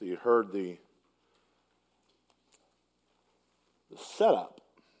heard the setup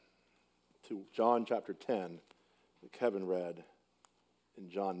to John chapter 10 that Kevin read in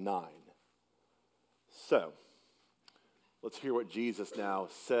John 9. So, let's hear what Jesus now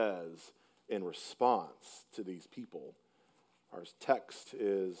says in response to these people. Our text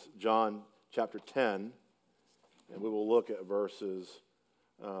is John chapter 10, and we will look at verses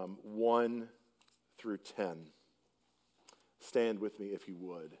 1 through 10. Stand with me if you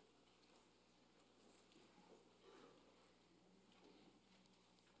would.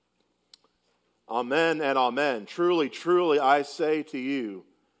 Amen and amen. Truly, truly, I say to you,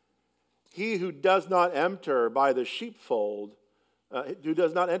 he who does not enter by the sheepfold, who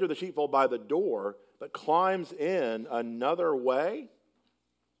does not enter the sheepfold by the door, but climbs in another way,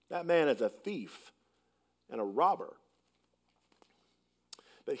 that man is a thief and a robber.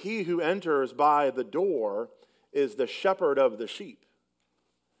 But he who enters by the door is the shepherd of the sheep.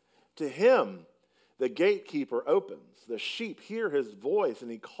 To him the gatekeeper opens. The sheep hear his voice,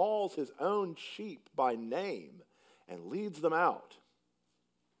 and he calls his own sheep by name and leads them out.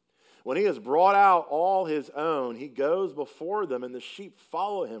 When he has brought out all his own, he goes before them, and the sheep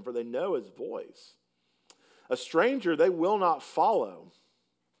follow him, for they know his voice. A stranger they will not follow,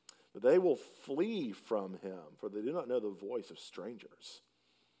 but they will flee from him, for they do not know the voice of strangers.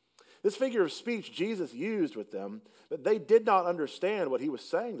 This figure of speech Jesus used with them, but they did not understand what he was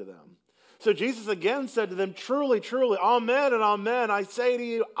saying to them. So Jesus again said to them, truly, truly, amen and amen, I say to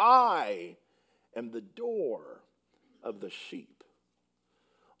you, I am the door of the sheep.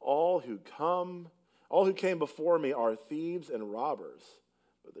 All who came before me are thieves and robbers,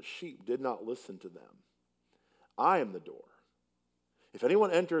 but the sheep did not listen to them. I am the door. If anyone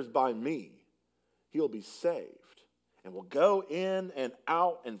enters by me, he will be saved and will go in and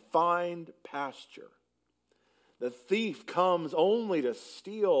out and find pasture. The thief comes only to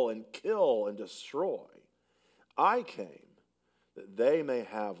steal and kill and destroy. I came that they may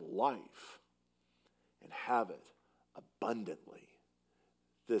have life and have it abundantly.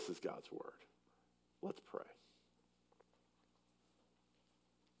 This is God's word. Let's pray.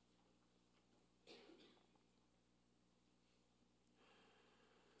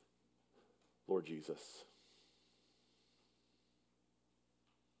 Lord Jesus,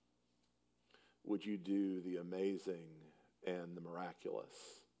 would you do the amazing and the miraculous,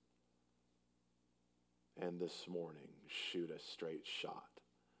 and this morning shoot a straight shot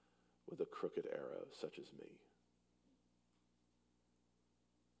with a crooked arrow such as me?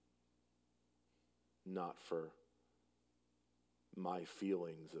 Not for my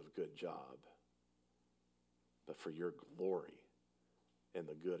feelings of good job, but for your glory and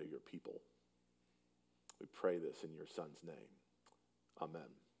the good of your people. We pray this in your Son's name. Amen.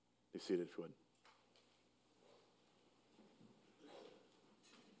 Be seated if you would.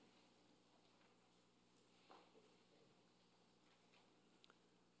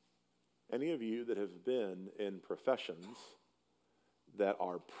 Any of you that have been in professions that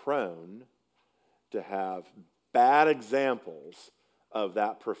are prone to have bad examples of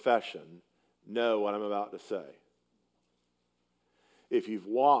that profession know what I'm about to say. If you've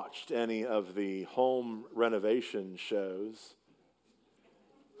watched any of the home renovation shows,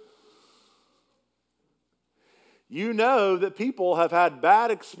 you know that people have had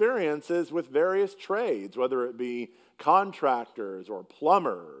bad experiences with various trades, whether it be contractors or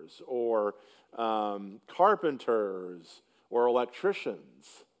plumbers or carpenters or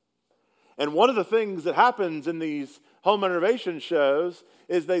electricians. And one of the things that happens in these home renovation shows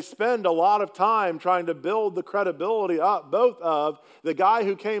is they spend a lot of time trying to build the credibility up, both of the guy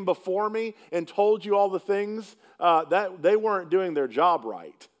who came before me and told you all the things that they weren't doing their job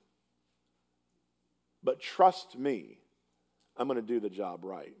right. But trust me, I'm going to do the job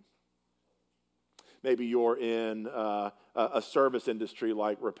right. Maybe you're in a service industry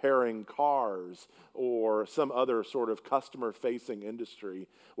like repairing cars or some other sort of customer-facing industry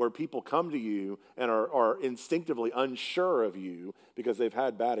where people come to you and are instinctively unsure of you because they've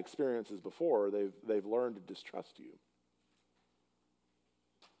had bad experiences before. They've learned to distrust you.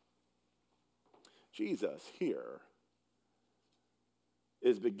 Jesus here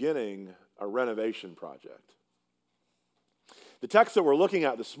is beginning a renovation project. The text that we're looking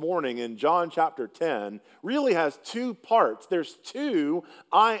at this morning in John chapter 10 really has two parts. There's two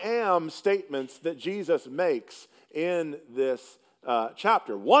I am statements that Jesus makes in this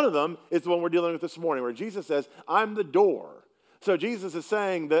chapter. One of them is the one we're dealing with this morning, where Jesus says, I'm the door. So Jesus is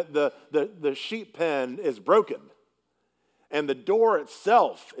saying that the sheep pen is broken and the door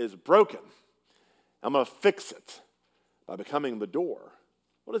itself is broken. I'm going to fix it by becoming the door.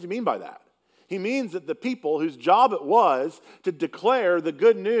 What does he mean by that? He means that the people whose job it was to declare the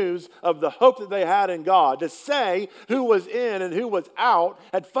good news of the hope that they had in God, to say who was in and who was out,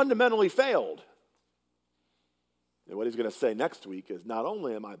 had fundamentally failed. And what he's going to say next week is, not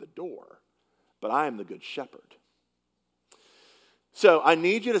only am I the door, but I am the good shepherd. So I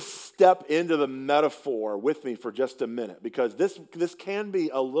need you to step into the metaphor with me for just a minute, because this can be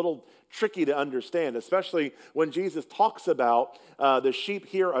a little tricky to understand, especially when Jesus talks about the sheep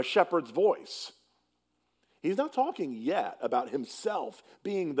hear a shepherd's voice. He's not talking yet about himself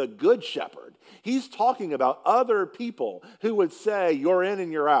being the good shepherd. He's talking about other people who would say, you're in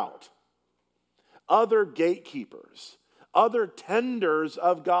and you're out. Other gatekeepers, other tenders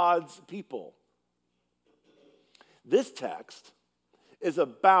of God's people. This text is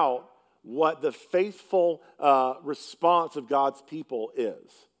about what the faithful response of God's people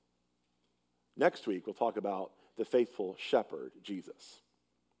is. Next week, we'll talk about the faithful shepherd, Jesus.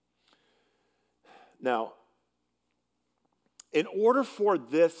 Now, in order for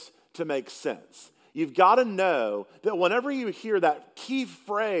this to make sense, you've got to know that whenever you hear that key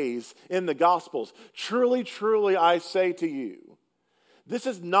phrase in the Gospels, truly, truly, I say to you, this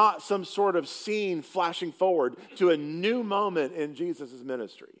is not some sort of scene flashing forward to a new moment in Jesus'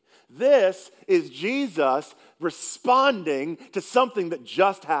 ministry. This is Jesus responding to something that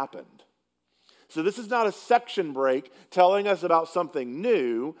just happened. So this is not a section break telling us about something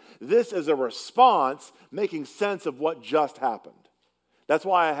new. This is a response making sense of what just happened. That's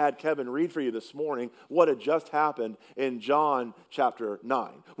why I had Kevin read for you this morning what had just happened in John chapter 9.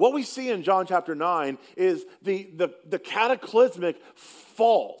 What we see in John chapter 9 is the cataclysmic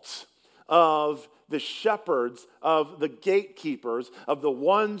fault of the shepherds, of the gatekeepers, of the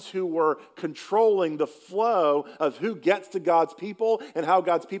ones who were controlling the flow of who gets to God's people and how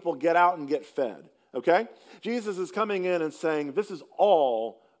God's people get out and get fed. Okay? Jesus is coming in and saying, this is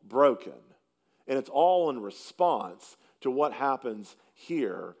all broken. And it's all in response to what happens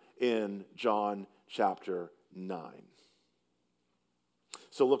here in John chapter 9.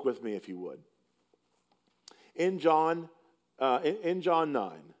 So look with me if you would. In John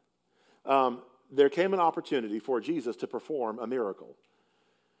 9, there came an opportunity for Jesus to perform a miracle.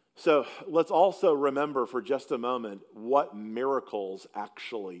 So let's also remember for just a moment what miracles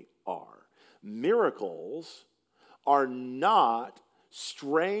actually are. Miracles are not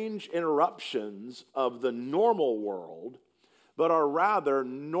strange interruptions of the normal world, but are rather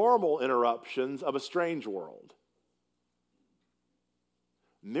normal interruptions of a strange world.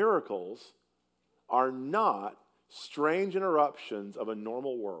 Miracles are not strange interruptions of a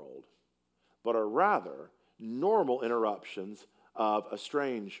normal world, but are rather normal interruptions of a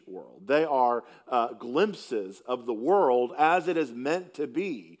strange world. They are glimpses of the world as it is meant to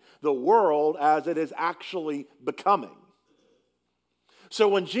be, the world as it is actually becoming. So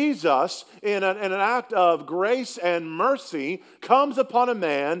when Jesus, in an act of grace and mercy, comes upon a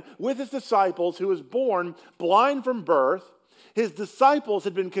man with his disciples who was born blind from birth, his disciples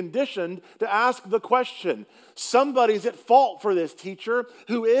had been conditioned to ask the question, somebody's at fault for this, teacher.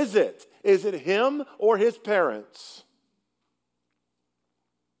 Who is it? Is it him or his parents?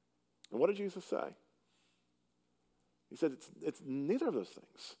 And what did Jesus say? He said, it's neither of those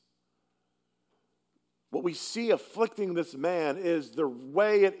things. What we see afflicting this man is the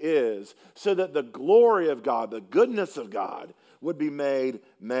way it is, so that the glory of God, the goodness of God, would be made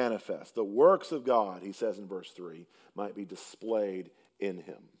manifest. The works of God, he says in verse 3, might be displayed in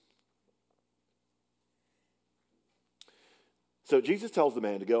him. So Jesus tells the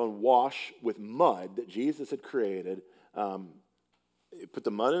man to go and wash with mud that Jesus had created. Put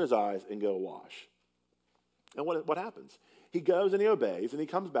the mud in his eyes and go wash. And what happens? He goes and he obeys, and he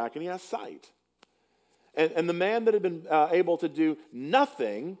comes back and he has sight. And the man that had been able to do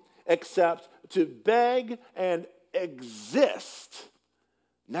nothing except to beg and exist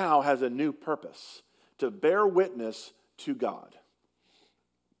now has a new purpose, to bear witness to God.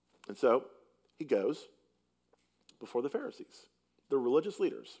 And so he goes before the Pharisees, the religious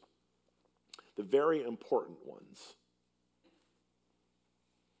leaders, the very important ones.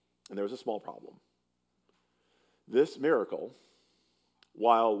 And there was a small problem. This miracle,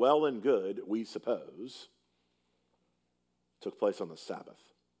 while well and good, we suppose, took place on the Sabbath.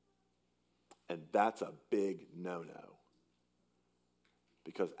 And that's a big no-no.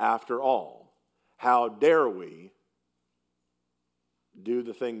 Because after all, how dare we do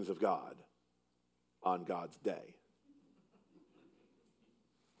the things of God on God's day?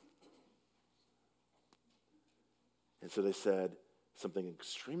 And so they said something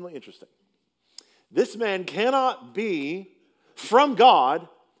extremely interesting. This man cannot be from God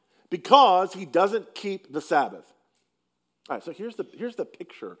because he doesn't keep the Sabbath. All right, so here's the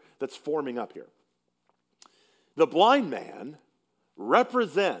picture that's forming up here. The blind man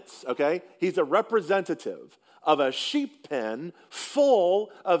represents, okay, he's a representative of a sheep pen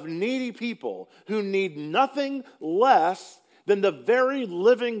full of needy people who need nothing less than the very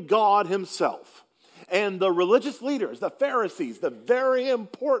living God himself. And the religious leaders, the Pharisees, the very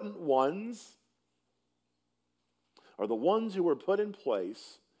important ones, are the ones who were put in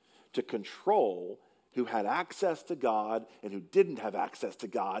place to control who had access to God and who didn't have access to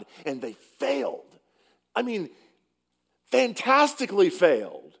God, and they failed. I mean, fantastically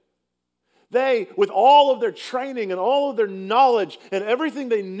failed. They, with all of their training and all of their knowledge and everything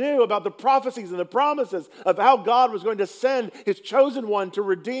they knew about the prophecies and the promises of how God was going to send his chosen one to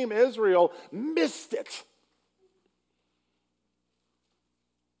redeem Israel, missed it.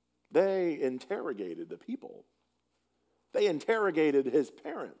 They interrogated the people. They interrogated his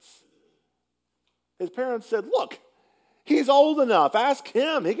parents. His parents said, look, he's old enough. Ask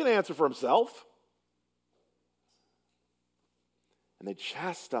him. He can answer for himself. And they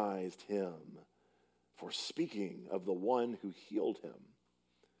chastised him for speaking of the one who healed him.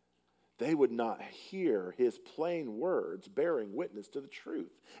 They would not hear his plain words bearing witness to the truth.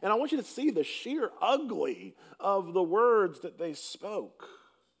 And I want you to see the sheer ugly of the words that they spoke.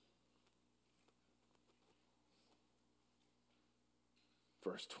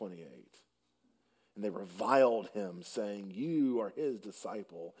 Verse 28. And they reviled him, saying, you are his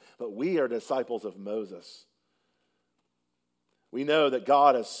disciple, but we are disciples of Moses. We know that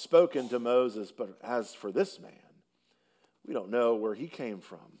God has spoken to Moses, but as for this man, we don't know where he came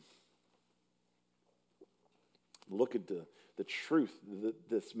from. Look at the truth that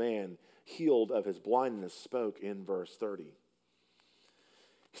this man healed of his blindness spoke in verse 30.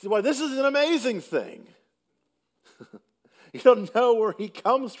 He said, well, this is an amazing thing. You don't know where he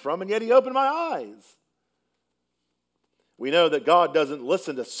comes from, and yet he opened my eyes. We know that God doesn't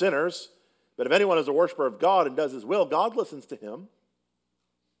listen to sinners, but if anyone is a worshiper of God and does his will, God listens to him.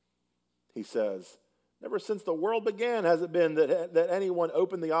 He says, never since the world began has it been that anyone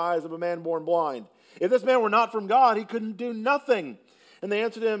opened the eyes of a man born blind. If this man were not from God, he couldn't do nothing. And they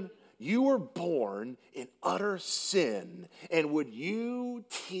answered him, you were born in utter sin, and would you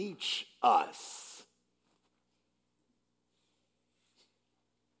teach us?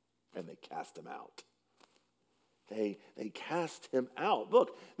 And they cast him out. They cast him out.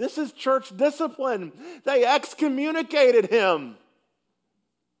 Look, this is church discipline. They excommunicated him.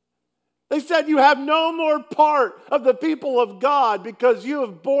 They said, you have no more part of the people of God because you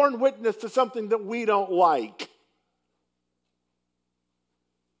have borne witness to something that we don't like.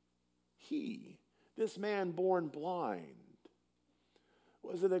 This man born blind,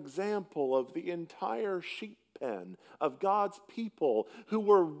 was an example of the entire sheep pen of God's people who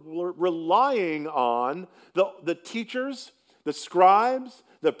were relying on the teachers, the scribes,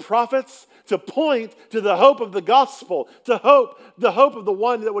 the prophets to point to the hope of the gospel, the hope of the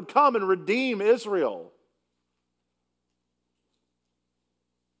one that would come and redeem Israel.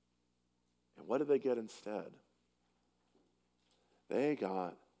 And what did they get instead? They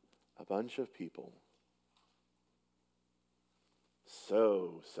got a bunch of people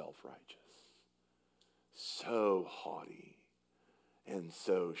so self-righteous, so haughty, and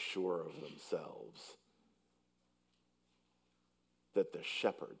so sure of themselves that the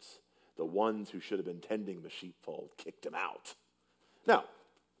shepherds, the ones who should have been tending the sheepfold, kicked him out. Now,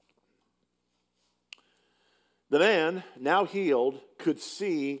 the man, now healed, could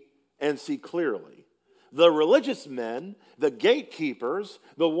see and see clearly. The religious men, the gatekeepers,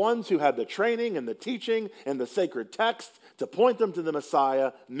 the ones who had the training and the teaching and the sacred text to point them to the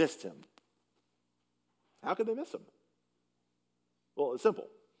Messiah, missed him. How could they miss him? Well, it's simple.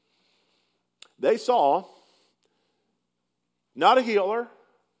 They saw not a healer,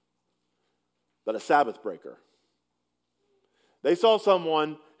 but a Sabbath breaker. They saw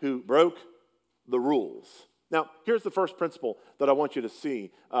someone who broke the rules. Now, here's the first principle that I want you to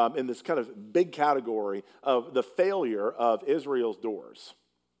see in this kind of big category of the failure of Israel's doors.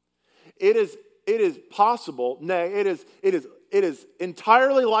 It is possible, nay, it is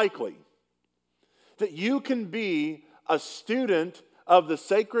entirely likely that you can be a student of the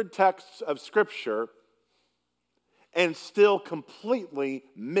sacred texts of Scripture and still completely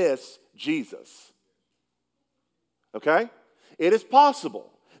miss Jesus. Okay? It is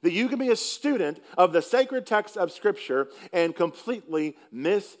possible that you can be a student of the sacred text of Scripture and completely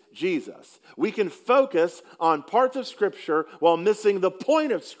miss Jesus. We can focus on parts of Scripture while missing the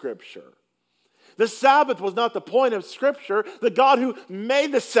point of Scripture. The Sabbath was not the point of Scripture. The God who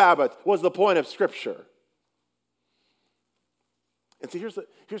made the Sabbath was the point of Scripture. And see,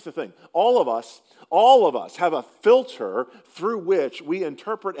 here's the thing. All of us have a filter through which we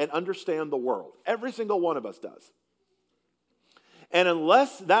interpret and understand the world. Every single one of us does. And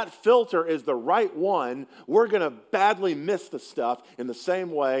unless that filter is the right one, we're going to badly miss the stuff in the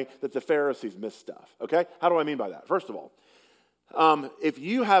same way that the Pharisees missed stuff. Okay? How do I mean by that? First of all, if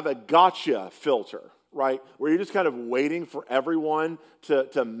you have a gotcha filter, right, where you're just kind of waiting for everyone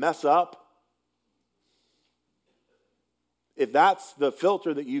to mess up, if that's the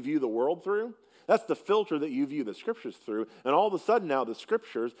filter that you view the world through, that's the filter that you view the Scriptures through. And all of a sudden now the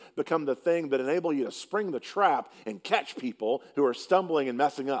Scriptures become the thing that enable you to spring the trap and catch people who are stumbling and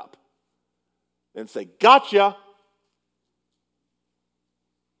messing up. And say, gotcha!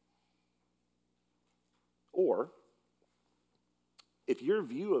 Or, if your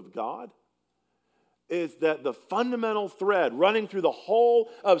view of God is that the fundamental thread running through the whole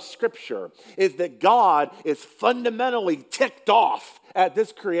of Scripture is that God is fundamentally ticked off at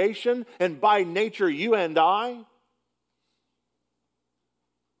this creation and by nature you and I,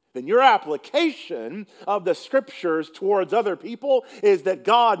 then your application of the Scriptures towards other people is that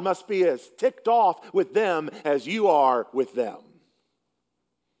God must be as ticked off with them as you are with them.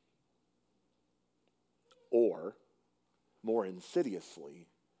 Or, more insidiously,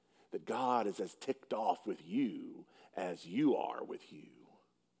 that God is as ticked off with you as you are with you.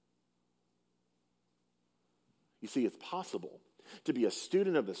 You see, it's possible to be a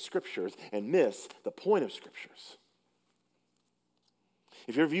student of the Scriptures and miss the point of Scriptures.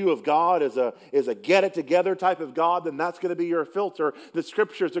 If your view of God is a get-it-together type of God, then that's going to be your filter. The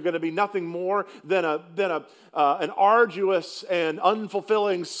Scriptures are going to be nothing more than an arduous and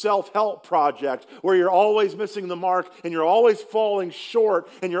unfulfilling self-help project where you're always missing the mark and you're always falling short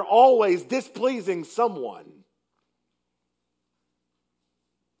and you're always displeasing someone.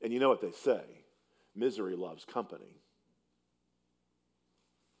 And you know what they say, misery loves company.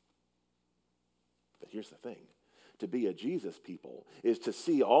 But here's the thing. To be a Jesus people is to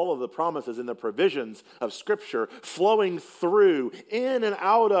see all of the promises and the provisions of Scripture flowing through, in and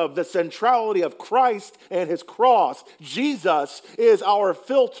out of the centrality of Christ and His cross. Jesus is our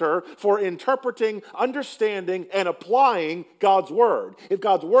filter for interpreting, understanding, and applying God's Word. If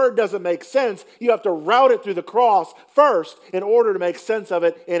God's Word doesn't make sense, you have to route it through the cross first in order to make sense of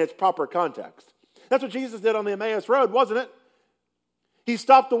it in its proper context. That's what Jesus did on the Emmaus Road, wasn't it? He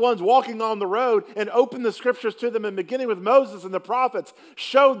stopped the ones walking on the road and opened the Scriptures to them, and beginning with Moses and the prophets,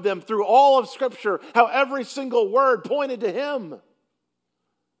 showed them through all of Scripture how every single word pointed to Him.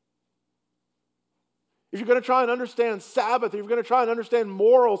 If you're going to try and understand Sabbath, if you're going to try and understand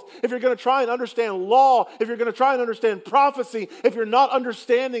morals, if you're going to try and understand law, if you're going to try and understand prophecy, if you're not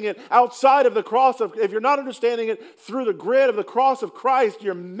understanding it outside of the cross, if you're not understanding it through the grid of the cross of Christ,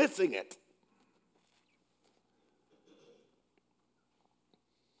 you're missing it.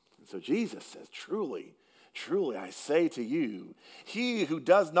 So Jesus says, truly, truly, I say to you, he who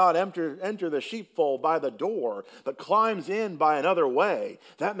does not enter the sheepfold by the door, but climbs in by another way,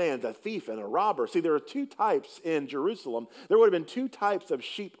 that man's a thief and a robber. See, there are two types in Jerusalem. There would have been two types of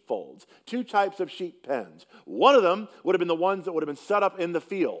sheepfolds, two types of sheep pens. One of them would have been the ones that would have been set up in the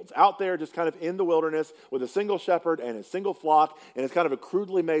fields, out there just kind of in the wilderness with a single shepherd and a single flock, and it's kind of a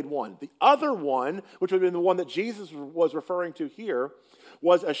crudely made one. The other one, which would have been the one that Jesus was referring to here,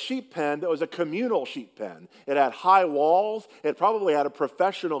 was a sheep pen that was a communal sheep pen. It had high walls. It probably had a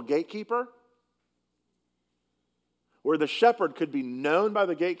professional gatekeeper where the shepherd could be known by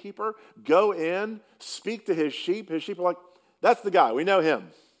the gatekeeper, go in, speak to his sheep. His sheep are like, that's the guy. We know him.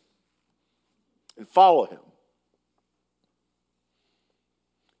 And follow him.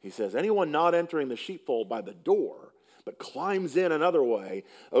 He says, anyone not entering the sheepfold by the door, but climbs in another way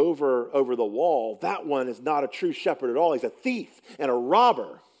over the wall, that one is not a true shepherd at all. He's a thief and a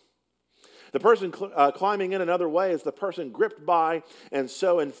robber. The person climbing in another way is the person gripped by and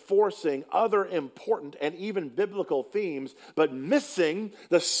so enforcing other important and even biblical themes, but missing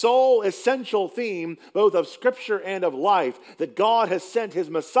the sole essential theme both of Scripture and of life, that God has sent His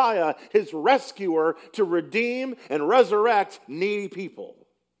Messiah, His rescuer, to redeem and resurrect needy people.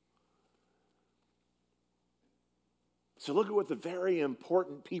 So look at what the very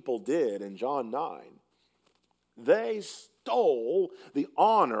important people did in John 9. They stole the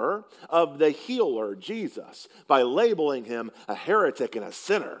honor of the healer, Jesus, by labeling him a heretic and a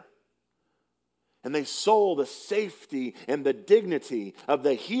sinner. And they stole the safety and the dignity of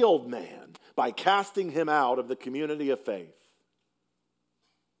the healed man by casting him out of the community of faith.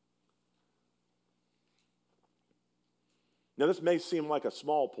 Now, this may seem like a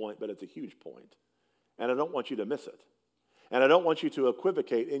small point, but it's a huge point. And I don't want you to miss it. And I don't want you to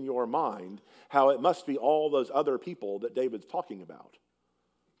equivocate in your mind how it must be all those other people that David's talking about.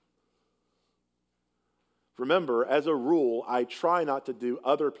 Remember, as a rule, I try not to do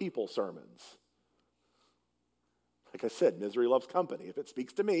other people's sermons. Like I said, misery loves company. If it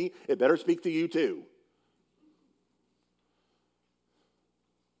speaks to me, it better speak to you too.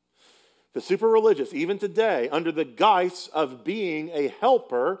 The super religious, even today, under the guise of being a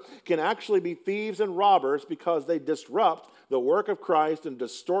helper, can actually be thieves and robbers because they disrupt the work of Christ and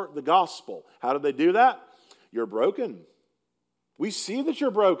distort the gospel. How do they do that? You're broken. We see that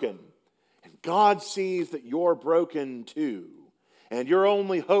you're broken. And God sees that you're broken too. And your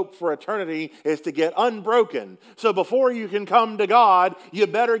only hope for eternity is to get unbroken. So before you can come to God, you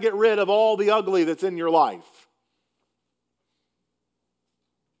better get rid of all the ugly that's in your life.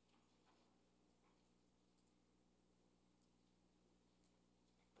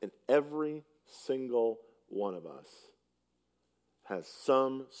 And every single one of us has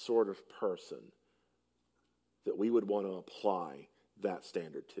some sort of person that we would want to apply that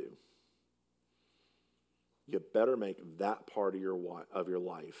standard to. You better make that part of your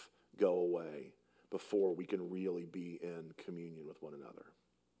life go away before we can really be in communion with one another.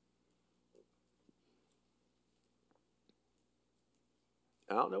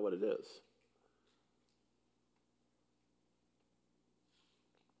 I don't know what it is.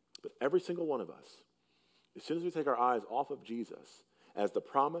 But every single one of us, as soon as we take our eyes off of Jesus as the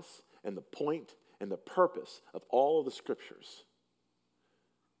promise and the point and the purpose of all of the scriptures,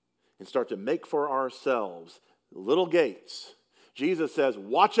 and start to make for ourselves little gates, Jesus says,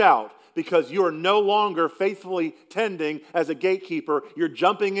 watch out, because you are no longer faithfully tending as a gatekeeper. You're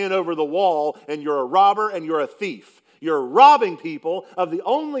jumping in over the wall, and you're a robber and you're a thief. You're robbing people of the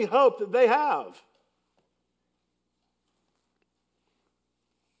only hope that they have.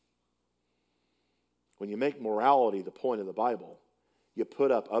 When you make morality the point of the Bible, you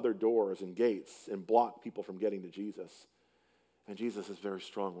put up other doors and gates and block people from getting to Jesus. And Jesus has very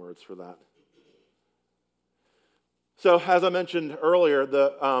strong words for that. So, as I mentioned earlier,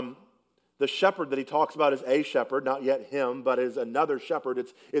 the shepherd that he talks about is a shepherd, not yet him, but is another shepherd.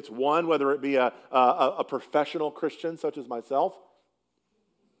 It's one, whether it be a professional Christian such as myself,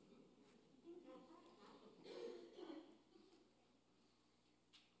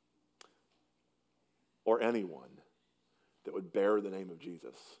 or anyone that would bear the name of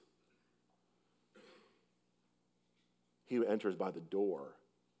Jesus. He who enters by the door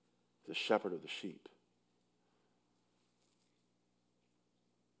is the shepherd of the sheep.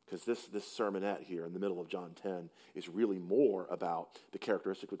 Because this sermonette here in the middle of John 10 is really more about the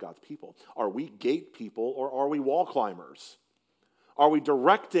characteristic of God's people. Are we gate people or are we wall climbers? Are we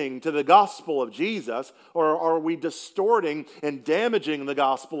directing to the gospel of Jesus, or are we distorting and damaging the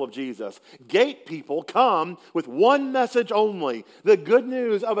gospel of Jesus? Gate people come with one message only: the good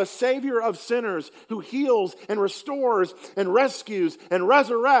news of a Savior of sinners who heals and restores and rescues and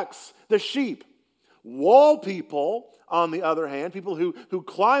resurrects the sheep. Wall people, on the other hand, people who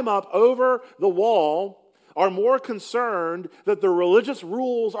climb up over the wall, are more concerned that the religious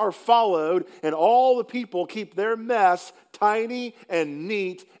rules are followed and all the people keep their mess tiny and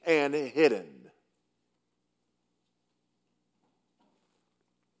neat and hidden.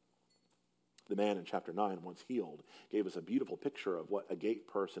 The man in chapter 9, once healed, gave us a beautiful picture of what a gate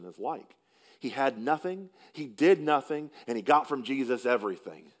person is like. He had nothing, he did nothing, and he got from Jesus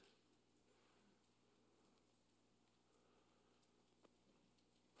everything.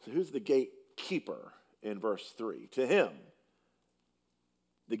 So who's the gatekeeper? In verse 3, to him,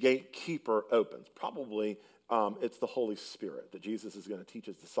 the gatekeeper opens. Probably it's the Holy Spirit that Jesus is going to teach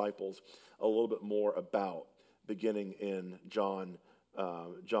his disciples a little bit more about, beginning in John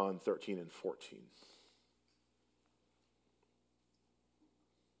 13 and 14.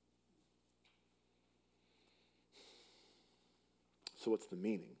 So what's the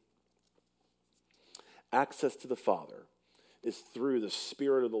meaning? Access to the Father is through the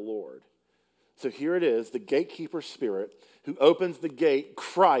Spirit of the Lord. So here it is, the gatekeeper spirit who opens the gate,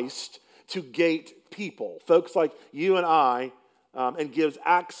 Christ, to gate people, folks like you and I, and gives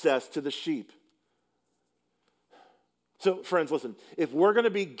access to the sheep. So friends, listen, if we're going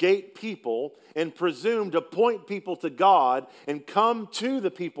to be gate people and presume to point people to God and come to the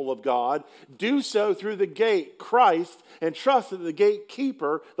people of God, do so through the gate, Christ, and trust that the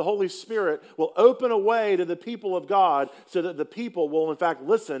gatekeeper, the Holy Spirit, will open a way to the people of God so that the people will in fact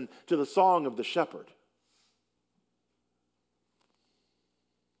listen to the song of the shepherd.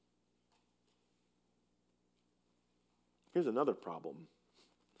 Here's another problem.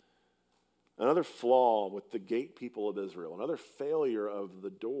 Another flaw with the gate people of Israel, another failure of the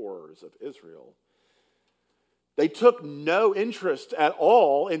doors of Israel, They took no interest at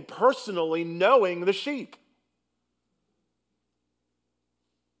all in personally knowing the sheep.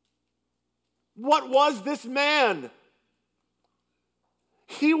 What was this man?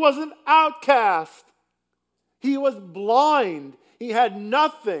 He was an outcast. He was blind. He had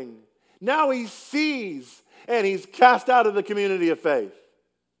nothing. Now he sees, and he's cast out of the community of faith.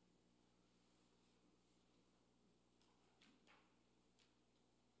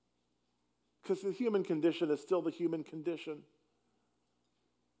 Because the human condition is still the human condition.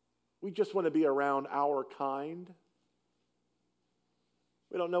 We just want to be around our kind.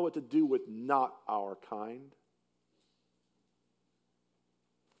 We don't know what to do with not our kind.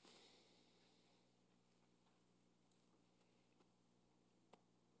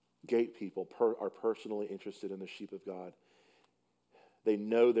 Gate people are personally interested in the sheep of God. They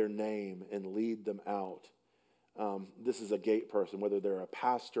know their name and lead them out. This is a gate person, whether they're a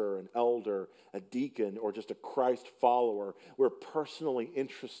pastor, an elder, a deacon, or just a Christ follower. We're personally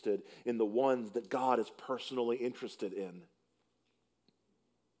interested in the ones that God is personally interested in.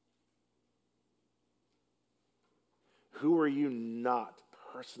 Who are you not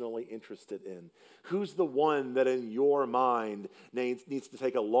personally interested in? Who's the one that in your mind needs to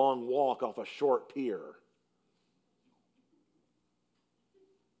take a long walk off a short pier?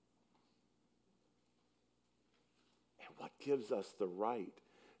 And what gives us the right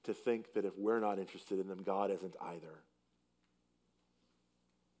to think that if we're not interested in them, God isn't either?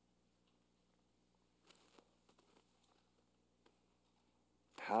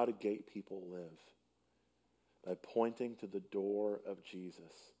 How do gate people live? By pointing to the door of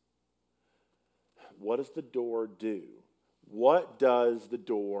Jesus. What does the door do? What does the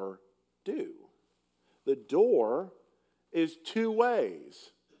door do? The door is two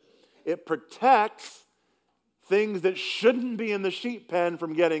ways. It protects things that shouldn't be in the sheep pen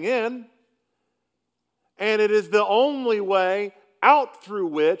from getting in, and it is the only way out through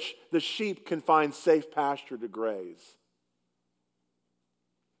which the sheep can find safe pasture to graze.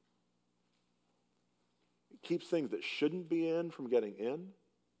 Keeps things that shouldn't be in from getting in.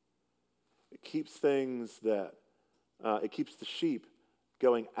 It keeps things that, it keeps the sheep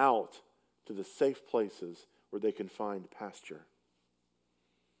going out to the safe places where they can find pasture.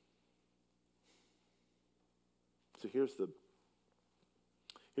 So here's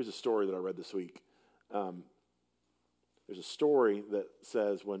a story that I read this week. There's a story that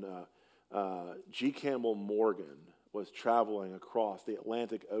says when G. Campbell Morgan was traveling across the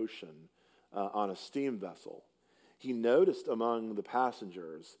Atlantic Ocean on a steam vessel, he noticed among the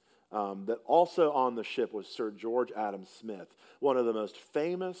passengers that also on the ship was Sir George Adam Smith, one of the most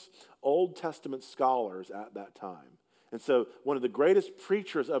famous Old Testament scholars at that time. And so one of the greatest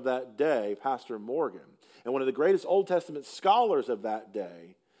preachers of that day, Pastor Morgan, and one of the greatest Old Testament scholars of that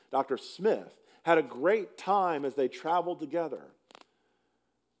day, Dr. Smith, had a great time as they traveled together.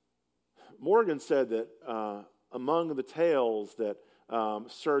 Morgan said that among the tales that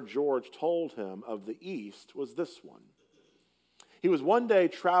Sir George told him of the East was this one. He was one day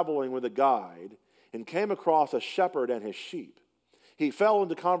traveling with a guide and came across a shepherd and his sheep. He fell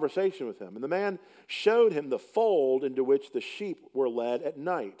into conversation with him, and the man showed him the fold into which the sheep were led at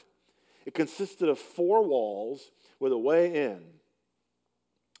night. It consisted of 4 walls with a way in.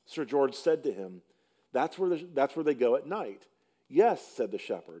 Sir George said to him, that's where they go at night. Yes, said the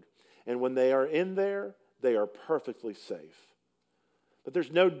shepherd, and when they are in there, they are perfectly safe. But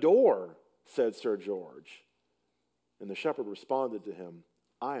there's no door, said Sir George. And the shepherd responded to him,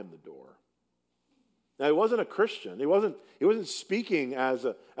 I am the door. Now, he wasn't a Christian. He wasn't speaking as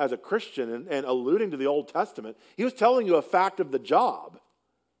a Christian and alluding to the Old Testament. He was telling you a fact of the job.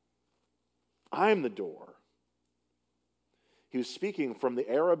 I am the door. He was speaking from the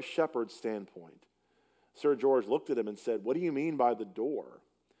Arab shepherd's standpoint. Sir George looked at him and said, what do you mean by the door?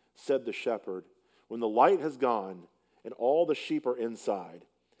 Said the shepherd, when the light has gone and all the sheep are inside,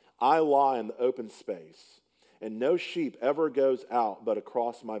 I lie in the open space, and no sheep ever goes out but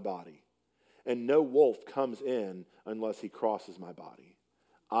across my body, and no wolf comes in unless he crosses my body.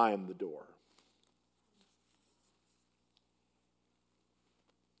 I am the door.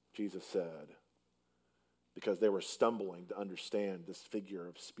 Jesus said, because they were stumbling to understand this figure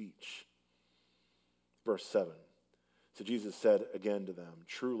of speech. Verse 7. So Jesus said again to them,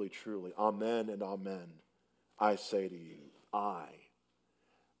 truly, truly, amen and amen, I say to you, I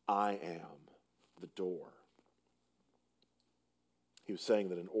am the door. He was saying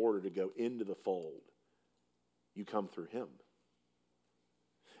that in order to go into the fold, you come through him.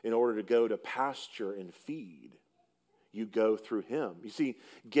 In order to go to pasture and feed, you go through him. You see,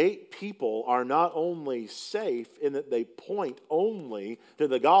 gate people are not only safe in that they point only to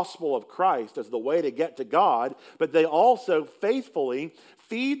the gospel of Christ as the way to get to God, but they also faithfully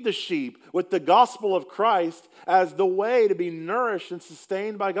feed the sheep with the gospel of Christ as the way to be nourished and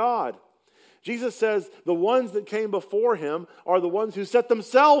sustained by God. Jesus says the ones that came before him are the ones who set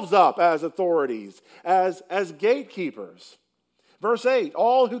themselves up as authorities, as gatekeepers. Verse 8,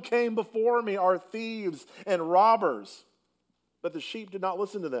 all who came before me are thieves and robbers, but the sheep did not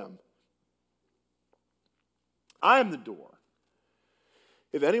listen to them. I am the door.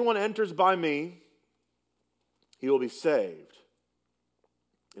 If anyone enters by me, he will be saved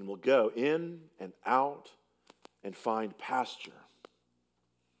and will go in and out and find pasture.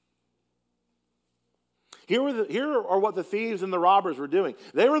 Here are what the thieves and the robbers were doing.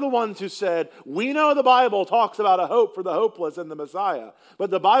 They were the ones who said, we know the Bible talks about a hope for the hopeless and the Messiah, but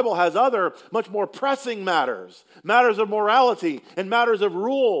the Bible has other much more pressing matters, matters of morality and matters of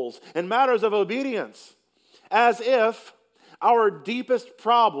rules and matters of obedience, as if our deepest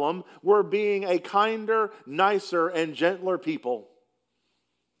problem were being a kinder, nicer, and gentler people.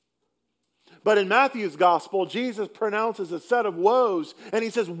 But in Matthew's gospel, Jesus pronounces a set of woes, and he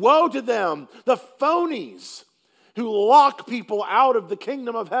says, woe to them, the phonies who lock people out of the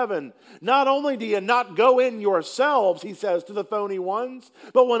kingdom of heaven. Not only do you not go in yourselves, he says to the phony ones,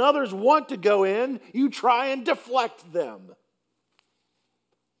 but when others want to go in, you try and deflect them.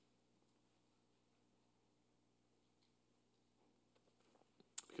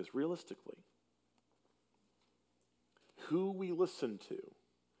 Because realistically, who we listen to,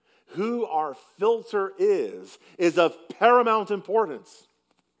 who our filter is of paramount importance.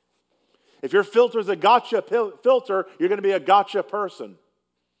 If your filter is a gotcha filter, you're going to be a gotcha person.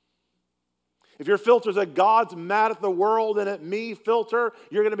 If your filter is a God's mad at the world and at me filter,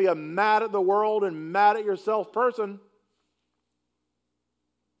 you're going to be a mad at the world and mad at yourself person.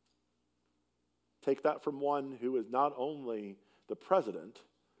 Take that from one who is not only the president,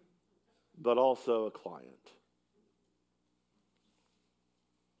 but also a client.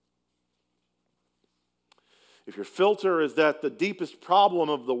 If your filter is that the deepest problem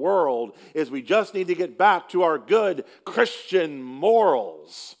of the world is we just need to get back to our good Christian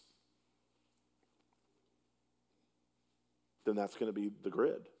morals, then that's going to be the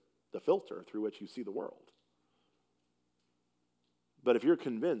grid, the filter through which you see the world. But if you're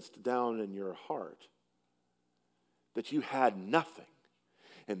convinced down in your heart that you had nothing,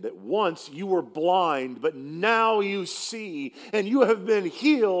 and that once you were blind, but now you see, and you have been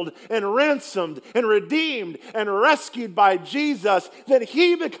healed and ransomed and redeemed and rescued by Jesus, then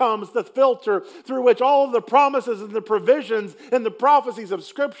he becomes the filter through which all of the promises and the provisions and the prophecies of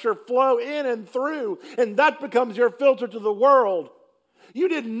Scripture flow in and through, and that becomes your filter to the world. You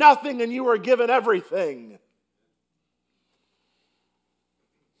did nothing and you were given everything.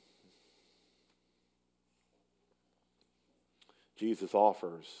 Jesus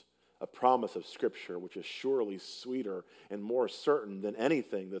offers a promise of Scripture which is surely sweeter and more certain than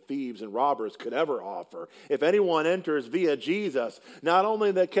anything the thieves and robbers could ever offer. If anyone enters via Jesus, not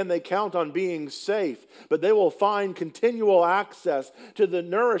only can they count on being safe, but they will find continual access to the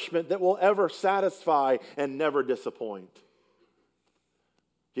nourishment that will ever satisfy and never disappoint.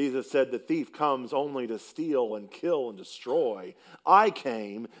 Jesus said, the thief comes only to steal and kill and destroy. I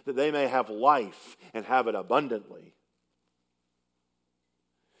came that they may have life and have it abundantly.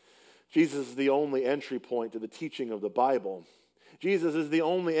 Jesus is the only entry point to the teaching of the Bible. Jesus is the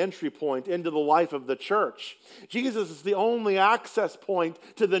only entry point into the life of the church. Jesus is the only access point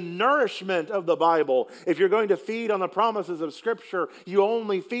to the nourishment of the Bible. If you're going to feed on the promises of Scripture, you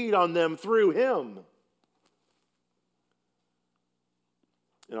only feed on them through him.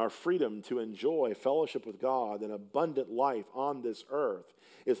 And our freedom to enjoy fellowship with God and abundant life on this earth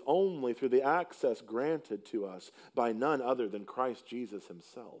is only through the access granted to us by none other than Christ Jesus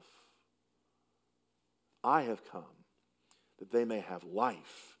himself. I have come that they may have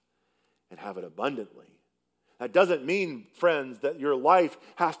life and have it abundantly. That doesn't mean, friends, that your life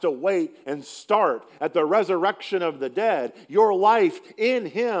has to wait and start at the resurrection of the dead. Your life in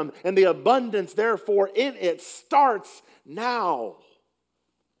him and the abundance, therefore, in it starts now.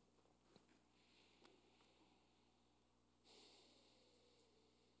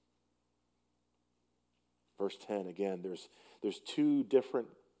 Verse 10, again, there's two different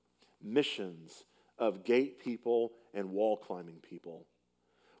missions of gate people and wall climbing people.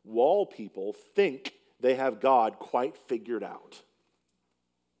 Wall people think they have God quite figured out.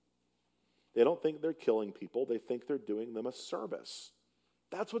 They don't think they're killing people. They think they're doing them a service.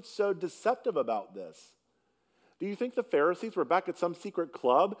 That's what's so deceptive about this. Do you think the Pharisees were back at some secret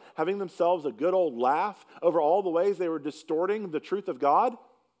club having themselves a good old laugh over all the ways they were distorting the truth of God?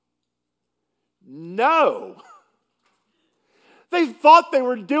 No. They thought they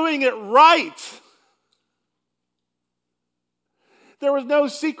were doing it right. There was no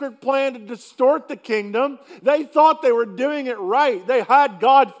secret plan to distort the kingdom. They thought they were doing it right. They had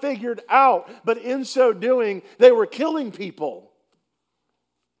God figured out, but in so doing, they were killing people.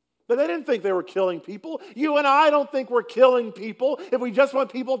 But they didn't think they were killing people. You and I don't think we're killing people if we just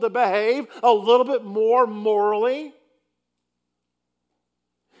want people to behave a little bit more morally.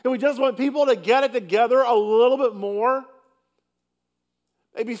 If we just want people to get it together a little bit more.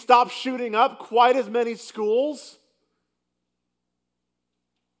 Maybe stop shooting up quite as many schools.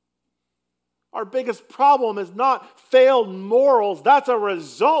 Our biggest problem is not failed morals. That's a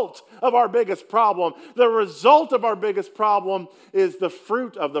result of our biggest problem. The result of our biggest problem is the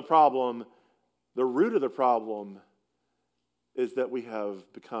fruit of the problem. The root of the problem is that we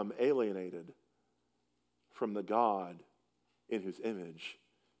have become alienated from the God in whose image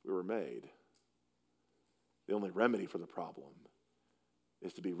we were made. The only remedy for the problem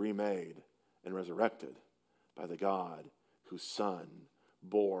is to be remade and resurrected by the God whose Son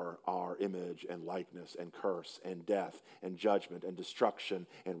bore our image and likeness and curse and death and judgment and destruction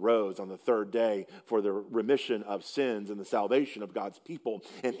and rose on the third day for the remission of sins and the salvation of God's people.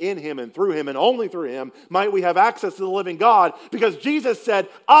 And in him and through him and only through him might we have access to the living God, because Jesus said,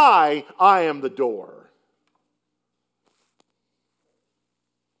 I am the door.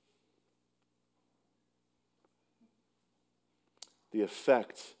 The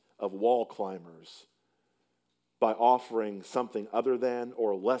effect of wall climbers by offering something other than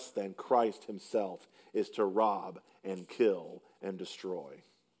or less than Christ himself is to rob and kill and destroy.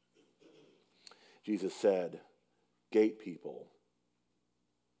 Jesus said, gate people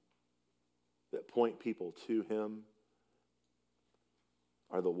that point people to him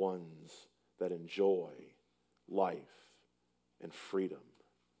are the ones that enjoy life and freedom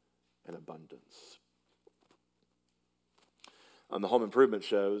and abundance. On the home improvement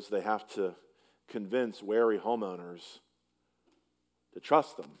shows, they have to convince wary homeowners to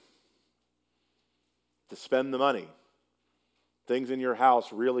trust them, to spend the money. Things in your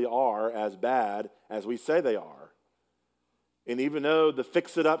house really are as bad as we say they are. And even though the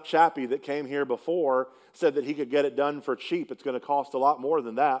fix-it-up chappie that came here before said that he could get it done for cheap, it's going to cost a lot more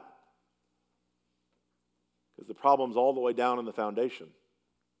than that, because the problem's all the way down in the foundation.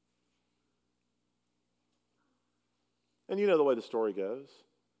 And you know the way the story goes.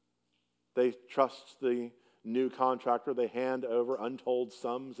 They trust the new contractor. They hand over untold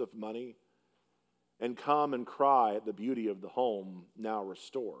sums of money and come and cry at the beauty of the home now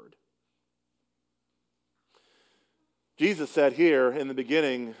restored. Jesus said here in the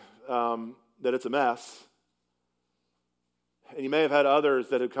beginning that it's a mess. And you may have had others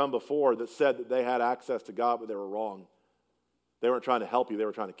that had come before that said that they had access to God, but they were wrong. They weren't trying to help you. They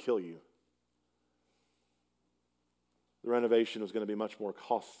were trying to kill you. The renovation was going to be much more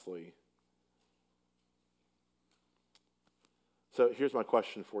costly. So here's my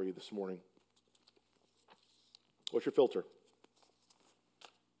question for you this morning. What's your filter?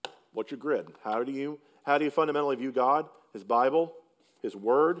 What's your grid? How do you fundamentally view God, his Bible, his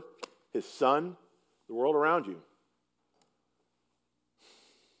word, his Son, the world around you?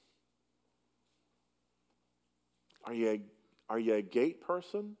 Are you a gate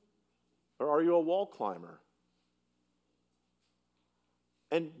person, or are you a wall climber?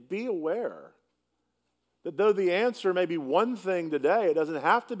 And be aware that though the answer may be one thing today, it doesn't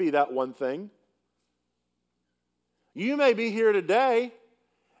have to be that one thing. You may be here today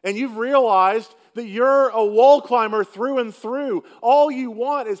and you've realized that you're a wall climber through and through. All you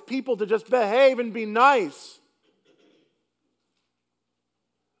want is people to just behave and be nice.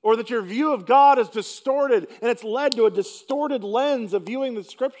 Or that your view of God is distorted and it's led to a distorted lens of viewing the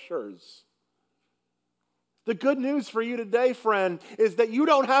Scriptures. The good news for you today, friend, is that you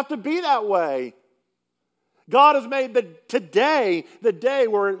don't have to be that way. God has made today the day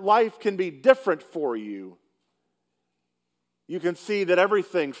where life can be different for you. You can see that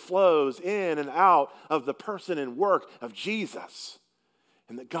everything flows in and out of the person and work of Jesus.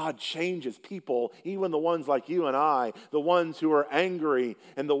 And that God changes people, even the ones like you and I, the ones who are angry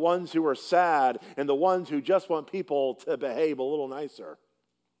and the ones who are sad and the ones who just want people to behave a little nicer.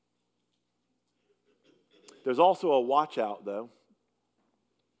 There's also a watch out, though,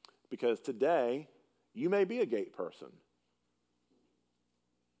 because today you may be a gate person.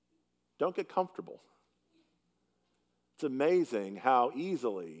 Don't get comfortable. It's amazing how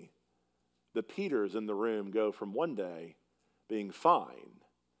easily the Peters in the room go from one day being fine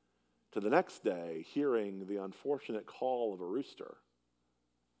to the next day hearing the unfortunate call of a rooster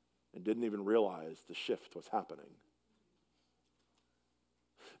and didn't even realize the shift was happening.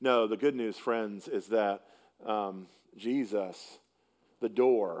 No, the good news, friends, is that Jesus, the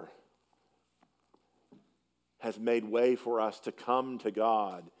door, has made way for us to come to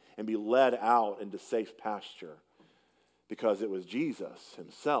God and be led out into safe pasture, because it was Jesus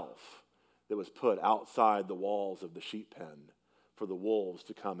himself that was put outside the walls of the sheep pen for the wolves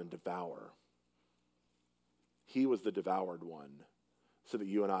to come and devour. He was the devoured one so that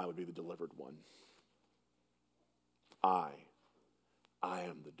you and I would be the delivered one. I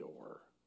am the door.